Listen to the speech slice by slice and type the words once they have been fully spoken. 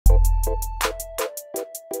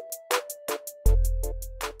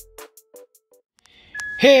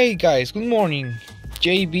Hey guys, good morning.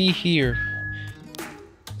 JB here.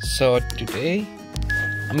 So today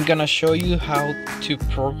I'm gonna show you how to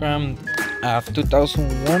program a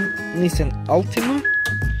 2001 Nissan Altima,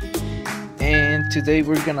 and today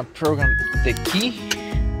we're gonna program the key,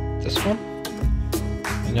 this one.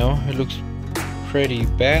 You know, it looks pretty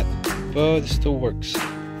bad, but it still works.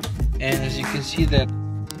 And as you can see that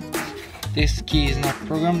this key is not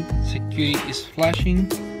programmed, security is flashing.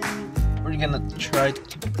 We're gonna try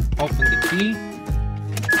to open the key,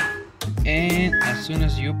 and as soon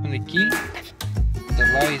as you open the key, the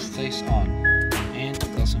light stays on and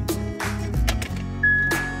it doesn't work.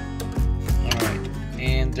 Alright,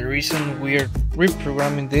 and the reason we're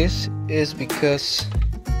reprogramming this is because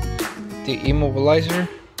the immobilizer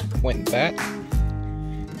went bad.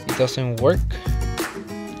 It doesn't work,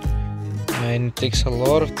 and it takes a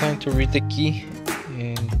lot of time to read the key,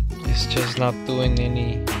 and it's just not doing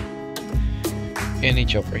any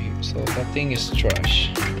job right here. So that thing is trash.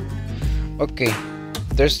 Okay,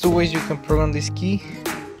 there's two ways you can program this key.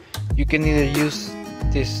 You can either use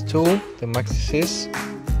this tool, the MaxSys,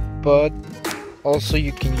 but also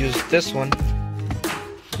you can use this one,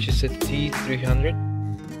 which is a T-300,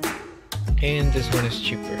 and this one is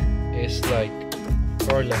cheaper. It's like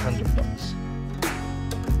probably $100.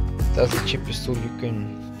 That's the cheapest tool you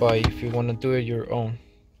can buy if you want to do it your own.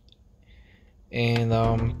 And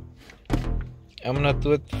I'm gonna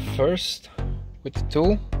do it first with the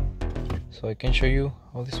tool so I can show you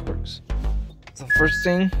how this works. The first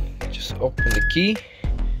thing, just open the key,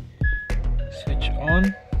 switch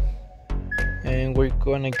on, and we're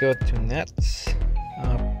gonna go to nets.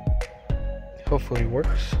 Hopefully it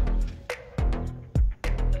works.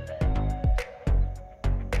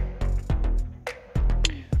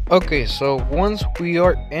 Okay, so once we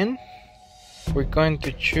are in, we're going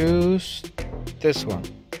to choose this one,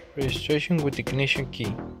 registration with ignition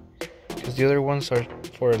key, because the other ones are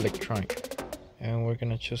for electronic, and we're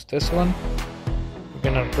gonna choose this one. We're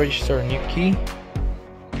gonna register a new key.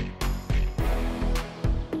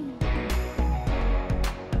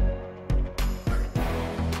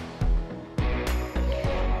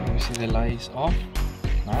 You see the light is off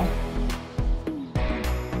now.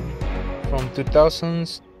 From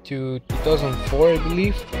 2000s to 2004, I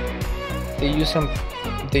believe, they use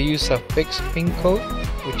a fixed pin code,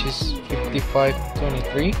 which is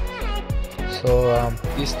 5523. So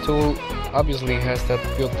this tool obviously has that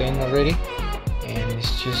built in already, and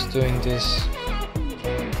it's just doing this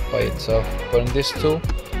by itself. But in this tool,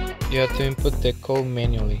 you have to input the code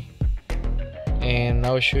manually, and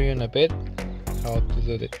I'll show you in a bit how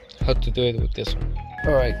to do it with this one.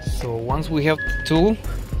 Alright, so once we have the tool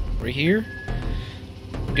right here,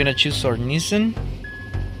 we're gonna choose our Nissan.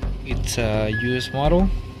 It's a US model,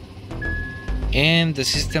 and the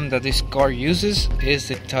system that this car uses is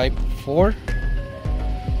the type 4.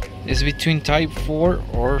 It's between type 4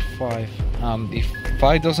 or 5. If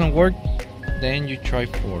 5 doesn't work, then you try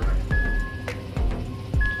 4.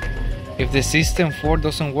 If the system 4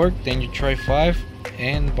 doesn't work, then you try 5,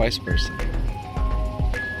 and vice versa.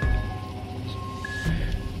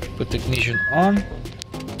 Put the ignition on,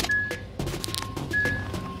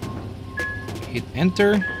 hit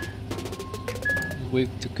enter, wait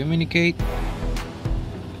to communicate,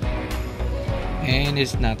 and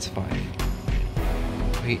it's not 5.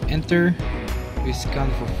 We enter, we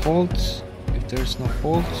scan for faults. If there's no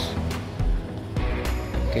faults,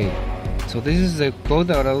 okay. So this is the code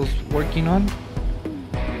that I was working on.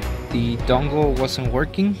 The dongle wasn't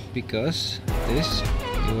working because it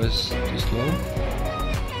was too slow.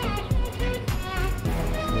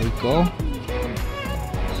 There we go.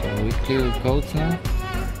 So we clear the codes now,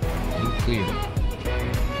 and clear,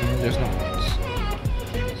 and there's no faults.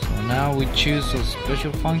 So now we choose those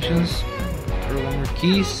special functions, programmer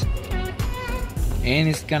keys, and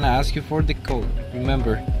it's gonna ask you for the code.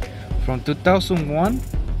 Remember, from 2000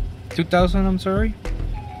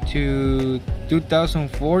 to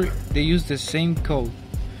 2004, they use the same code.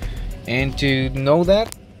 And to know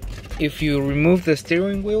that, if you remove the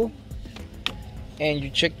steering wheel and you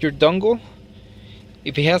check your dongle,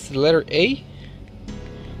 if it has the letter A,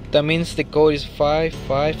 that means the code is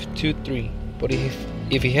 5523. But if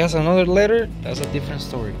it has another letter, that's a different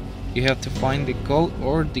story. You have to find the code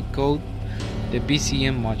or decode the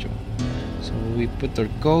BCM module. So we put our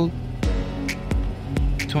code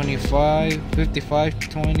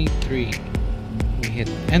 5523. We hit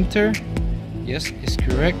enter. Yes, it's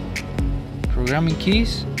correct. Programming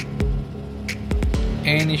keys,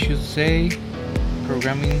 and it should say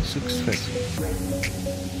programming successful.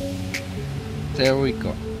 There we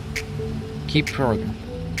go. Key program.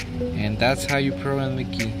 And that's how you program the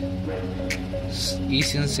key. It's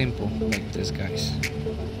easy and simple, like this, guys.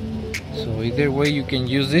 So either way you can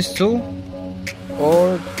use this tool,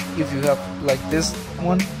 or if you have like this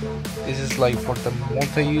one, this is like for the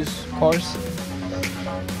multi-use cars.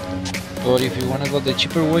 But if you want to go the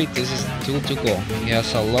cheaper way, this is the tool to go. It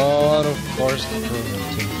has a lot of cars to program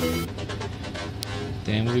too.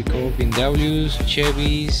 Then we go BMWs,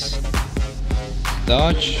 Chevys,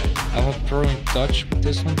 Dodge. I have programmed Dodge with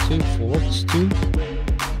this one too, Fords too,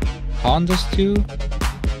 Hondas too.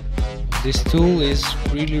 This tool is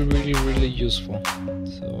really useful.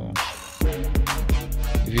 So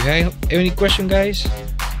if you have any question, guys,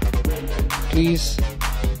 please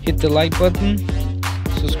hit the like button,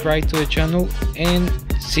 subscribe to the channel, and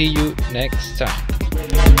see you next time.